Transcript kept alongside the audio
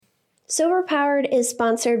Soberpowered is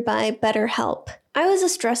sponsored by BetterHelp. I was a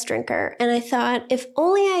stress drinker, and I thought, if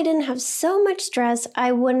only I didn't have so much stress,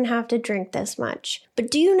 I wouldn't have to drink this much.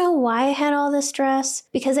 But do you know why I had all this stress?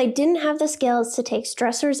 Because I didn't have the skills to take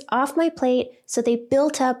stressors off my plate, so they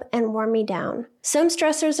built up and wore me down. Some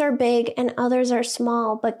stressors are big and others are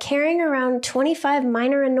small, but carrying around 25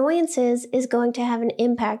 minor annoyances is going to have an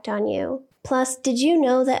impact on you. Plus, did you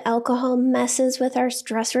know that alcohol messes with our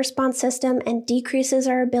stress response system and decreases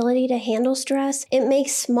our ability to handle stress? It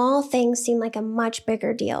makes small things seem like a much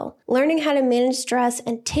bigger deal. Learning how to manage stress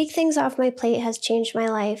and take things off my plate has changed my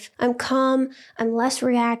life. I'm calm, I'm less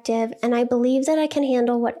reactive, and I believe that I can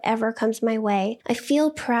handle whatever comes my way. I feel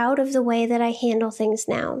proud of the way that I handle things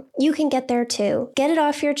now. You can get there too. Get it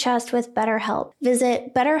off your chest with BetterHelp.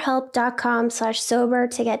 Visit betterhelp.com/sober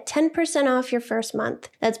to get 10% off your first month.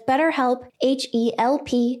 That's BetterHelp,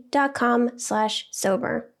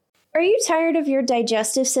 HELP.com/sober. Are you tired of your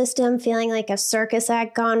digestive system feeling like a circus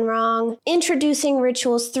act gone wrong? Introducing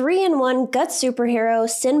Ritual's 3-in-1 gut superhero,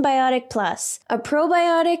 Synbiotic Plus. A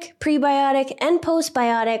probiotic, prebiotic, and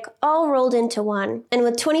postbiotic all rolled into one. And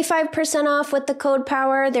with 25% off with the code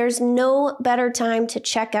POWER, there's no better time to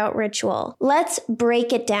check out Ritual. Let's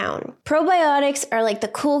break it down. Probiotics are like the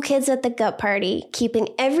cool kids at the gut party, keeping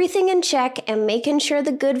everything in check and making sure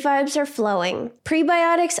the good vibes are flowing.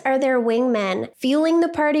 Prebiotics are their wingmen, fueling the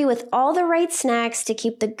party with all the right snacks to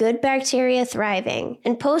keep the good bacteria thriving.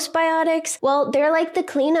 And postbiotics, well, they're like the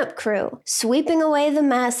cleanup crew, sweeping away the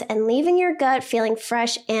mess and leaving your gut feeling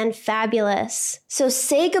fresh and fabulous. So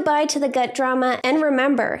say goodbye to the gut drama, and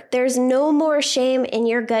remember, there's no more shame in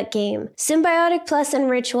your gut game. Synbiotic Plus and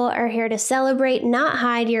Ritual are here to celebrate, not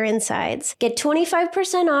hide your insides. Get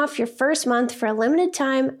 25% off your first month for a limited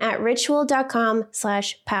time at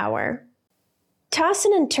ritual.com/power.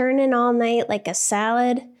 Tossing and turning all night like a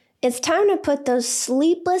salad? It's time to put those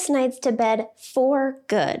sleepless nights to bed for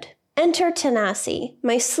good. Enter Tanasi,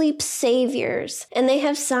 my sleep saviors, and they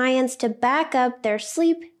have science to back up their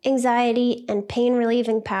sleep, anxiety, and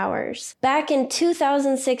pain-relieving powers. Back in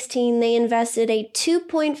 2016, they invested a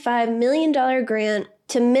 $2.5 million grant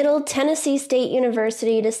to Middle Tennessee State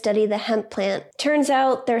University to study the hemp plant. Turns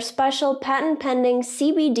out their special patent-pending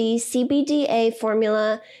CBD-CBDA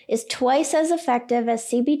formula is twice as effective as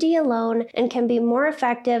CBD alone and can be more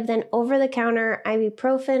effective than over-the-counter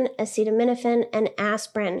ibuprofen, acetaminophen, and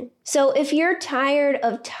aspirin. So if you're tired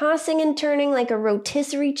of tossing and turning like a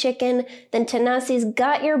rotisserie chicken, then Tanasi's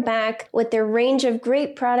got your back with their range of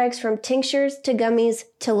great products from tinctures to gummies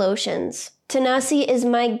to lotions. Tanasi is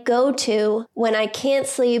my go-to when I can't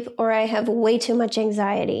sleep or I have way too much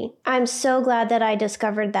anxiety. I'm so glad that I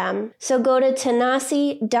discovered them. So go to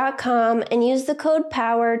Tanasi.com and use the code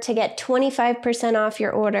POWER to get 25% off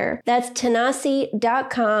your order. That's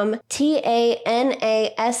Tanasi.com,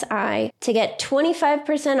 TANASI, to get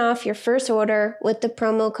 25% off your first order with the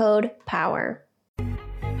promo code POWER.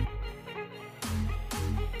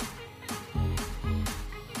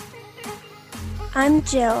 I'm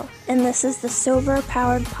Jill, and this is the Sober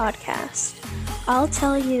Powered Podcast. I'll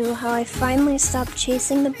tell you how I finally stopped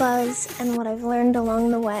chasing the buzz and what I've learned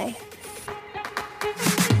along the way.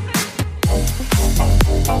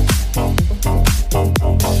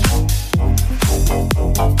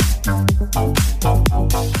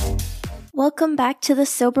 Welcome back to the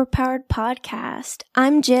Sober Powered Podcast.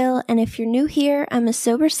 I'm Jill, and if you're new here, I'm a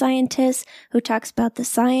sober scientist who talks about the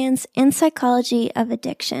science and psychology of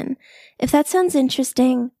addiction. If that sounds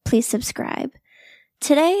interesting, please subscribe.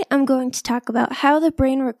 Today, I'm going to talk about how the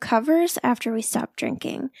brain recovers after we stop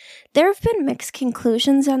drinking. There have been mixed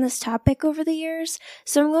conclusions on this topic over the years,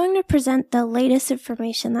 so I'm going to present the latest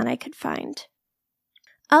information that I could find.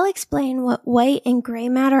 I'll explain what white and gray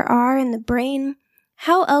matter are in the brain,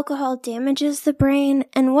 how alcohol damages the brain,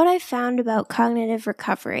 and what I've found about cognitive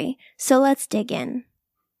recovery. So let's dig in.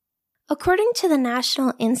 According to the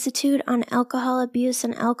National Institute on Alcohol Abuse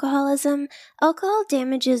and Alcoholism, alcohol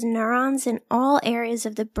damages neurons in all areas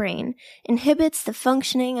of the brain, inhibits the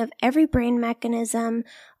functioning of every brain mechanism,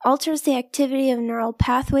 alters the activity of neural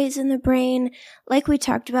pathways in the brain, like we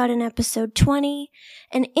talked about in episode 20,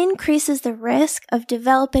 and increases the risk of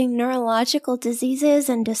developing neurological diseases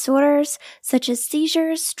and disorders such as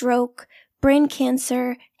seizures, stroke, brain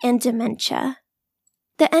cancer, and dementia.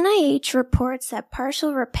 The NIH reports that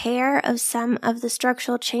partial repair of some of the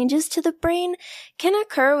structural changes to the brain can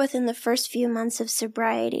occur within the first few months of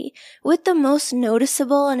sobriety, with the most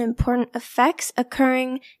noticeable and important effects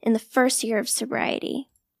occurring in the first year of sobriety.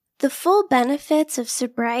 The full benefits of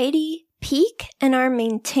sobriety peak and are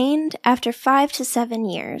maintained after 5 to 7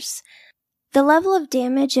 years. The level of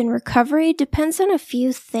damage and recovery depends on a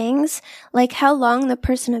few things, like how long the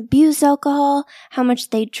person abused alcohol, how much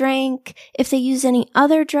they drank, if they used any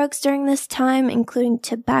other drugs during this time, including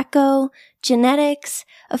tobacco, genetics,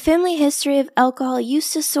 a family history of alcohol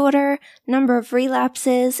use disorder, number of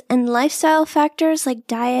relapses, and lifestyle factors like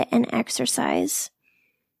diet and exercise.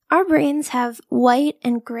 Our brains have white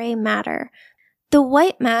and gray matter. The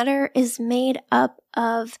white matter is made up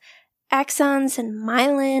of axons and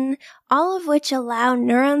myelin, all of which allow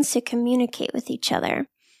neurons to communicate with each other.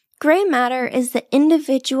 Gray matter is the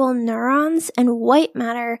individual neurons, and white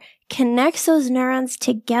matter connects those neurons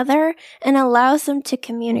together and allows them to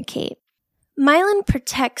communicate. Myelin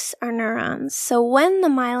protects our neurons, so when the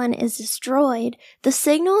myelin is destroyed, the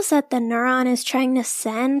signals that the neuron is trying to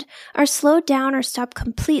send are slowed down or stopped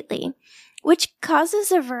completely, which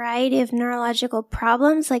causes a variety of neurological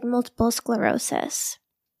problems like multiple sclerosis.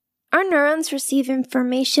 Our neurons receive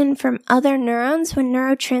information from other neurons when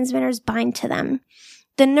neurotransmitters bind to them.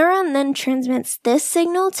 The neuron then transmits this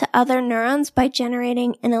signal to other neurons by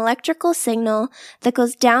generating an electrical signal that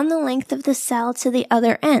goes down the length of the cell to the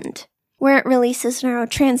other end, where it releases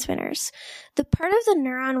neurotransmitters. The part of the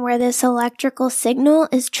neuron where this electrical signal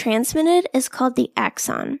is transmitted is called the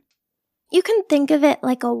axon. You can think of it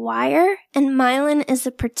like a wire, and myelin is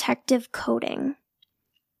the protective coating.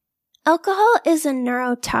 Alcohol is a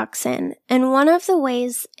neurotoxin, and one of the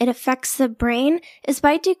ways it affects the brain is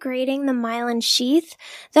by degrading the myelin sheath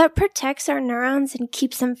that protects our neurons and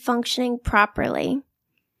keeps them functioning properly.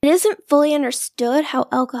 It isn't fully understood how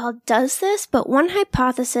alcohol does this, but one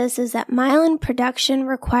hypothesis is that myelin production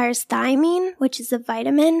requires thiamine, which is a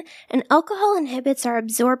vitamin, and alcohol inhibits our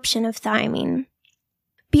absorption of thiamine.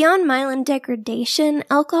 Beyond myelin degradation,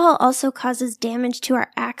 alcohol also causes damage to our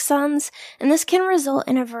axons, and this can result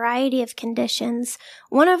in a variety of conditions,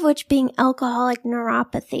 one of which being alcoholic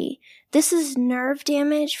neuropathy. This is nerve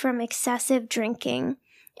damage from excessive drinking.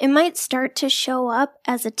 It might start to show up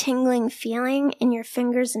as a tingling feeling in your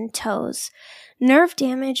fingers and toes. Nerve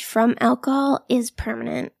damage from alcohol is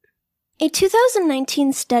permanent. A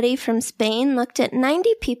 2019 study from Spain looked at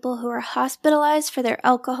 90 people who were hospitalized for their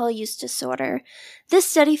alcohol use disorder. This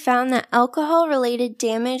study found that alcohol-related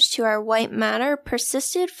damage to our white matter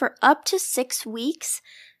persisted for up to 6 weeks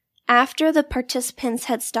after the participants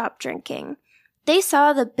had stopped drinking. They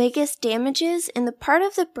saw the biggest damages in the part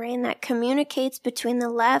of the brain that communicates between the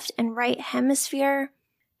left and right hemisphere,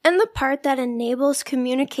 and the part that enables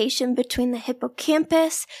communication between the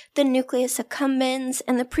hippocampus, the nucleus accumbens,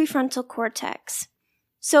 and the prefrontal cortex.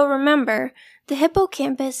 So remember, the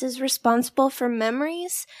hippocampus is responsible for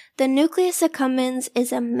memories, the nucleus accumbens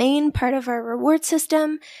is a main part of our reward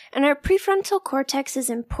system, and our prefrontal cortex is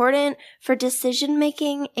important for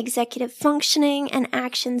decision-making, executive functioning, and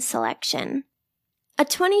action selection. A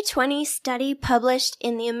 2020 study published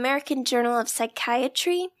in the American Journal of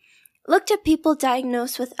Psychiatry looked at people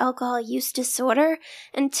diagnosed with alcohol use disorder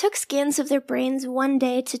and took scans of their brains 1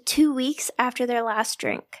 day to 2 weeks after their last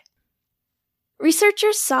drink.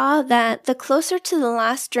 Researchers saw that the closer to the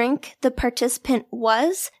last drink the participant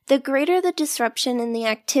was, the greater the disruption in the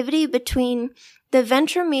activity between the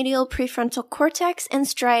ventromedial prefrontal cortex and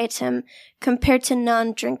striatum compared to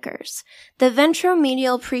non-drinkers. The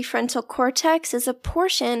ventromedial prefrontal cortex is a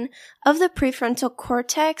portion of the prefrontal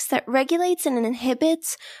cortex that regulates and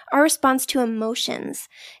inhibits our response to emotions.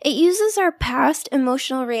 It uses our past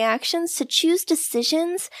emotional reactions to choose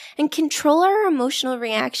decisions and control our emotional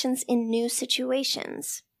reactions in new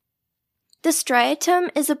situations. The striatum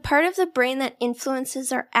is a part of the brain that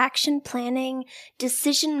influences our action planning,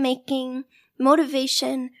 decision-making,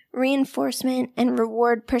 motivation, reinforcement, and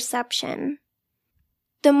reward perception.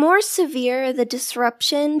 The more severe the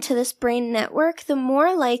disruption to this brain network, the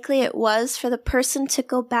more likely it was for the person to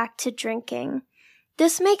go back to drinking.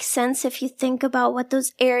 This makes sense if you think about what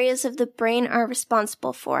those areas of the brain are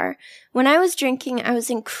responsible for. When I was drinking, I was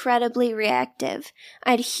incredibly reactive.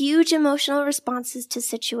 I had huge emotional responses to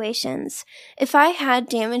situations. If I had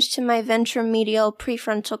damage to my ventromedial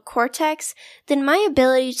prefrontal cortex, then my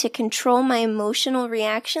ability to control my emotional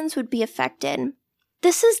reactions would be affected.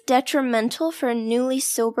 This is detrimental for a newly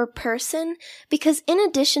sober person because in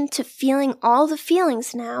addition to feeling all the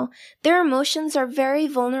feelings now, their emotions are very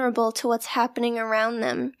vulnerable to what's happening around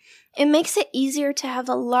them. It makes it easier to have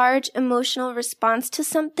a large emotional response to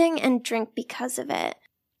something and drink because of it.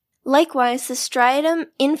 Likewise, the striatum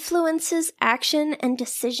influences action and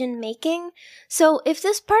decision making. So if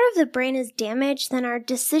this part of the brain is damaged, then our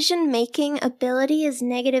decision making ability is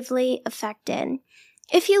negatively affected.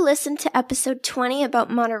 If you listened to episode 20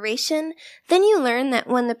 about moderation, then you learn that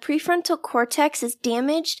when the prefrontal cortex is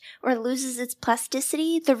damaged or loses its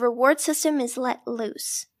plasticity, the reward system is let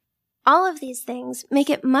loose. All of these things make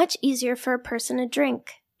it much easier for a person to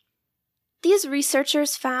drink. These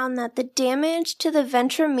researchers found that the damage to the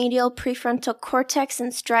ventromedial prefrontal cortex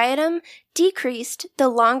and striatum decreased the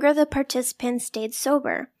longer the participants stayed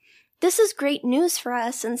sober. This is great news for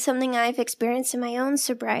us and something I've experienced in my own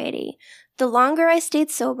sobriety. The longer I stayed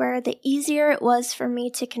sober, the easier it was for me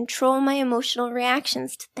to control my emotional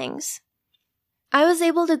reactions to things. I was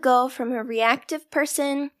able to go from a reactive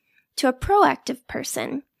person to a proactive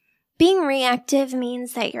person. Being reactive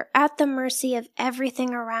means that you're at the mercy of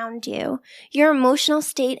everything around you. Your emotional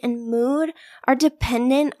state and mood are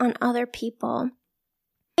dependent on other people.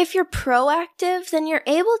 If you're proactive, then you're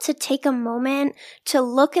able to take a moment to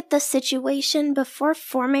look at the situation before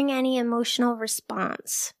forming any emotional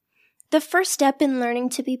response. The first step in learning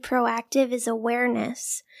to be proactive is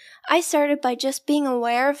awareness. I started by just being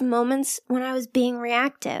aware of moments when I was being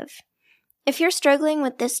reactive. If you're struggling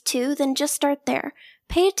with this too, then just start there.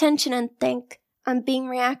 Pay attention and think, I'm being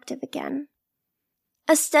reactive again.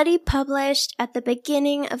 A study published at the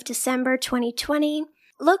beginning of December 2020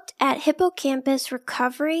 looked at hippocampus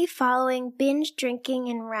recovery following binge drinking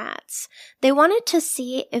in rats. They wanted to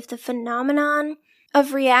see if the phenomenon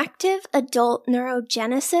of reactive adult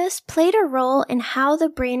neurogenesis played a role in how the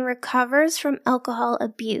brain recovers from alcohol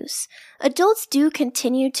abuse. Adults do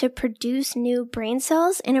continue to produce new brain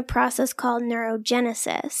cells in a process called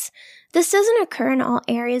neurogenesis. This doesn't occur in all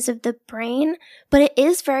areas of the brain, but it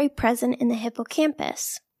is very present in the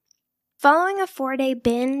hippocampus. Following a 4-day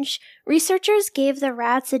binge, researchers gave the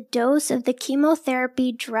rats a dose of the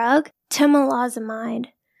chemotherapy drug temolizumab.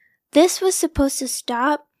 This was supposed to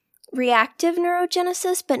stop reactive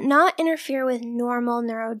neurogenesis, but not interfere with normal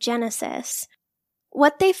neurogenesis.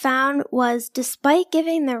 What they found was, despite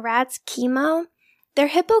giving the rats chemo, their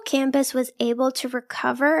hippocampus was able to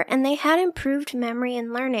recover and they had improved memory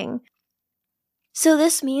and learning. So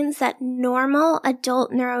this means that normal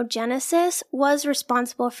adult neurogenesis was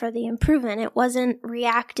responsible for the improvement. It wasn't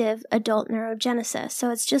reactive adult neurogenesis. So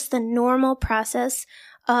it's just the normal process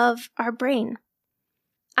of our brain.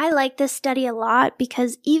 I like this study a lot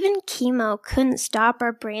because even chemo couldn't stop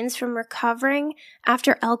our brains from recovering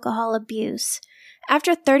after alcohol abuse.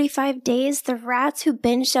 After 35 days, the rats who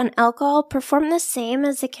binged on alcohol performed the same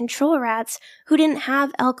as the control rats who didn't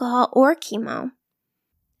have alcohol or chemo.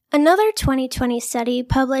 Another 2020 study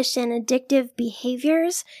published in Addictive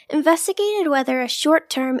Behaviors investigated whether a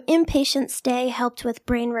short-term inpatient stay helped with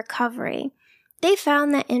brain recovery. They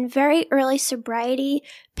found that in very early sobriety,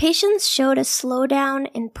 patients showed a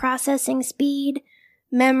slowdown in processing speed,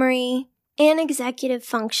 memory, and executive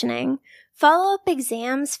functioning. Follow-up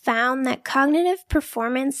exams found that cognitive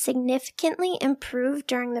performance significantly improved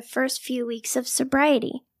during the first few weeks of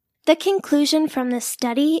sobriety. The conclusion from this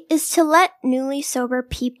study is to let newly sober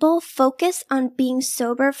people focus on being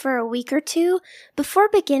sober for a week or two before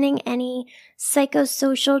beginning any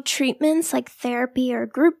psychosocial treatments like therapy or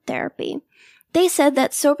group therapy. They said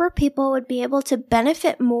that sober people would be able to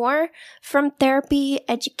benefit more from therapy,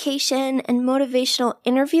 education, and motivational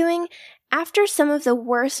interviewing after some of the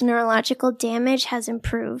worst neurological damage has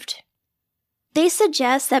improved. They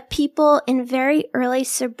suggest that people in very early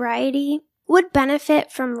sobriety would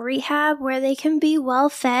benefit from rehab where they can be well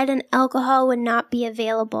fed and alcohol would not be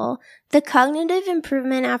available. The cognitive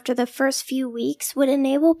improvement after the first few weeks would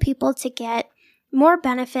enable people to get more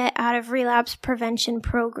benefit out of relapse prevention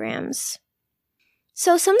programs.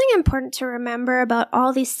 So something important to remember about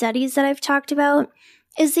all these studies that I've talked about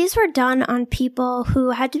is these were done on people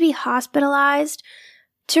who had to be hospitalized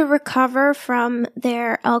to recover from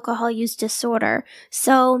their alcohol use disorder.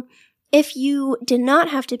 So if you did not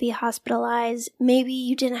have to be hospitalized, maybe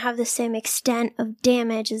you didn't have the same extent of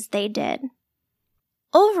damage as they did.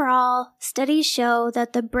 Overall, studies show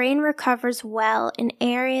that the brain recovers well in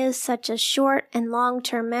areas such as short and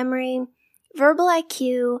long-term memory, verbal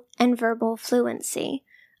IQ, and verbal fluency.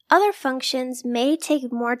 Other functions may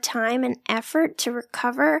take more time and effort to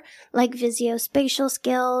recover, like visuospatial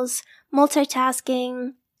skills,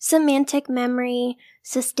 multitasking, semantic memory,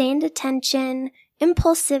 sustained attention,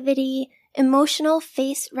 impulsivity, emotional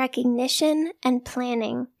face recognition, and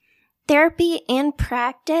planning. Therapy and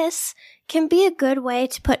practice can be a good way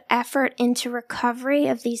to put effort into recovery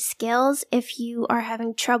of these skills if you are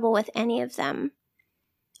having trouble with any of them.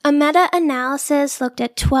 A meta-analysis looked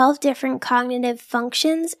at 12 different cognitive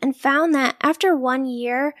functions and found that after 1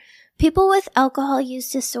 year, people with alcohol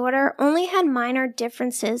use disorder only had minor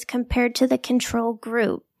differences compared to the control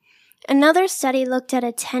group. Another study looked at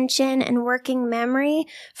attention and working memory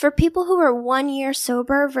for people who were 1 year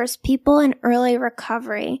sober versus people in early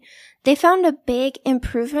recovery. They found a big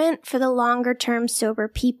improvement for the longer-term sober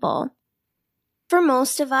people. For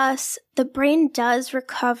most of us, the brain does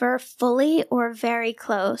recover fully or very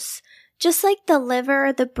close. Just like the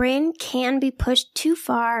liver, the brain can be pushed too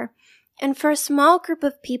far, and for a small group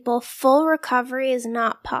of people, full recovery is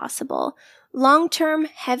not possible. Long-term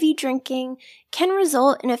heavy drinking can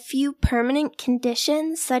result in a few permanent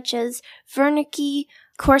conditions such as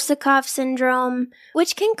Wernicke-Korsakoff syndrome,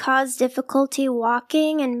 which can cause difficulty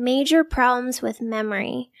walking and major problems with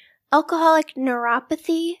memory. Alcoholic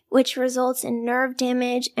neuropathy, which results in nerve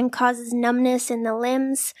damage and causes numbness in the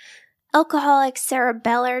limbs. Alcoholic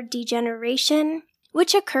cerebellar degeneration,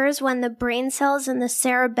 which occurs when the brain cells in the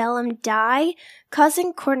cerebellum die,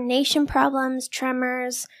 causing coordination problems,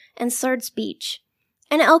 tremors, and slurred speech.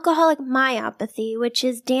 And alcoholic myopathy, which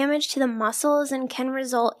is damage to the muscles and can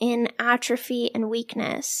result in atrophy and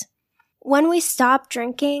weakness. When we stop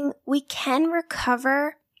drinking, we can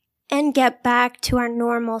recover and get back to our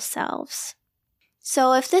normal selves.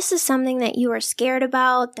 So if this is something that you are scared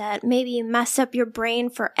about, that maybe you mess up your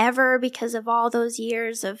brain forever because of all those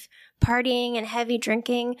years of partying and heavy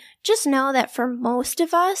drinking, just know that for most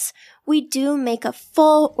of us, we do make a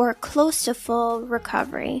full or close to full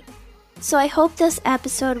recovery. So I hope this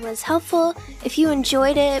episode was helpful. If you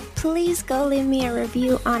enjoyed it, please go leave me a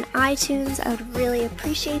review on iTunes. I would really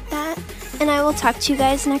appreciate that. And I will talk to you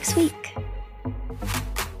guys next week.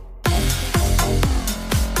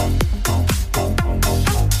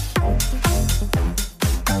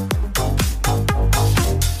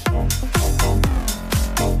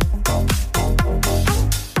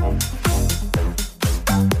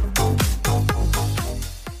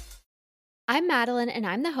 I'm Madeline, and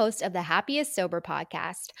I'm the host of the Happiest Sober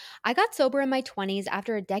podcast. I got sober in my 20s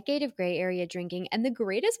after a decade of gray area drinking, and the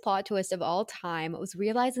greatest plot twist of all time was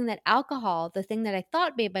realizing that alcohol, the thing that I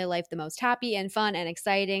thought made my life the most happy and fun and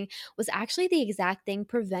exciting, was actually the exact thing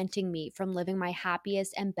preventing me from living my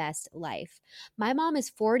happiest and best life. My mom is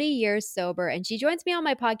 40 years sober, and she joins me on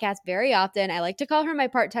my podcast very often. I like to call her my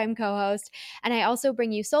part-time co-host, and I also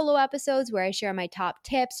bring you solo episodes where I share my top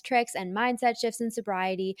tips, tricks, and mindset shifts in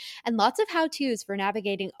sobriety, and lots of how-tos for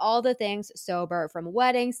navigating all the things sober, from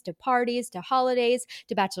weddings to parties to holidays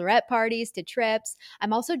to bachelorette parties to trips.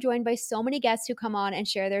 I'm also joined by so many guests who come on and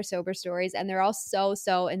share their sober stories, and they're all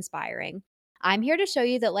so inspiring. I'm here to show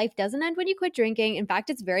you that life doesn't end when you quit drinking. In fact,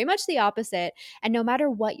 it's very much the opposite. And no matter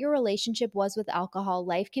what your relationship was with alcohol,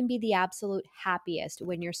 life can be the absolute happiest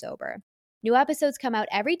when you're sober. New episodes come out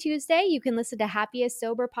every Tuesday. You can listen to Happiest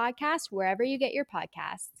Sober podcast wherever you get your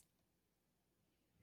podcasts.